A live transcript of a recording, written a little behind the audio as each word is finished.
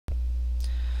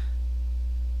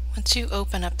Once you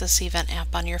open up this event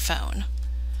app on your phone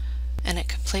and it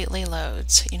completely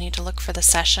loads, you need to look for the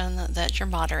session that you're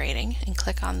moderating and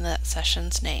click on the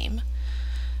session's name.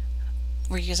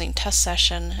 We're using test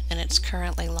session and it's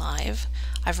currently live.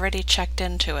 I've already checked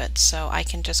into it, so I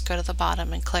can just go to the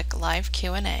bottom and click Live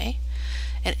Q&A.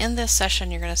 And in this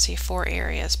session you're going to see 4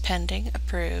 areas: pending,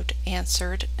 approved,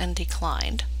 answered, and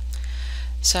declined.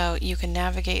 So you can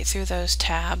navigate through those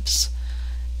tabs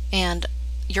and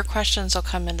your questions will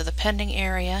come into the pending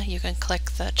area. You can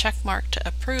click the check mark to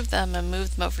approve them and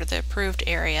move them over to the approved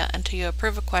area. Until you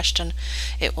approve a question,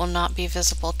 it will not be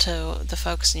visible to the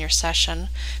folks in your session.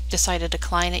 If you decide to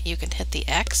decline it, you can hit the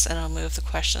X and it'll move the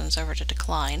questions over to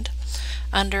declined.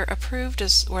 Under approved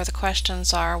is where the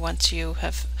questions are once you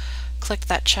have clicked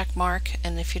that check mark,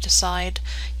 and if you decide,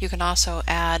 you can also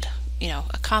add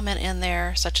a comment in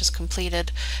there such as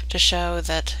completed to show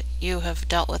that you have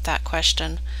dealt with that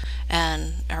question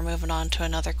and are moving on to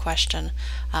another question.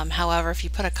 However, if you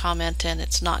put a comment in,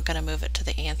 it's not going to move it to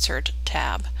the answered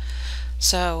tab.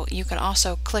 So you can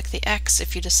also click the X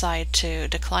if you decide to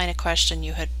decline a question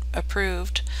you had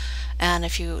approved, and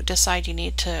if you decide you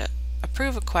need to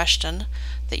approve a question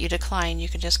that you decline, you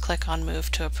can just click on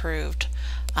Move to Approved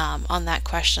on that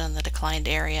question in the declined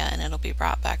area, and it'll be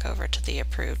brought back over to the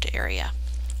approved area.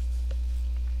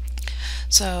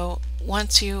 So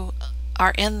once you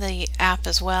are in the app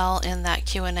as well, in that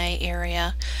Q&A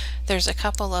area, there's a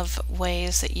couple of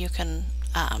ways that you can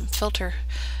filter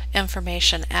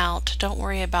information out. Don't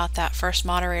worry about that first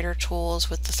moderator tools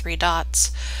with the 3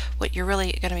 dots. What you're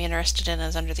really going to be interested in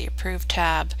is under the approved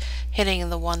tab, hitting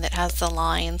the one that has the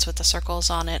lines with the circles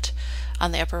on it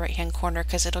on the upper right hand corner,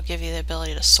 because it'll give you the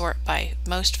ability to sort by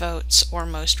most votes or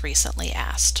most recently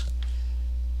asked.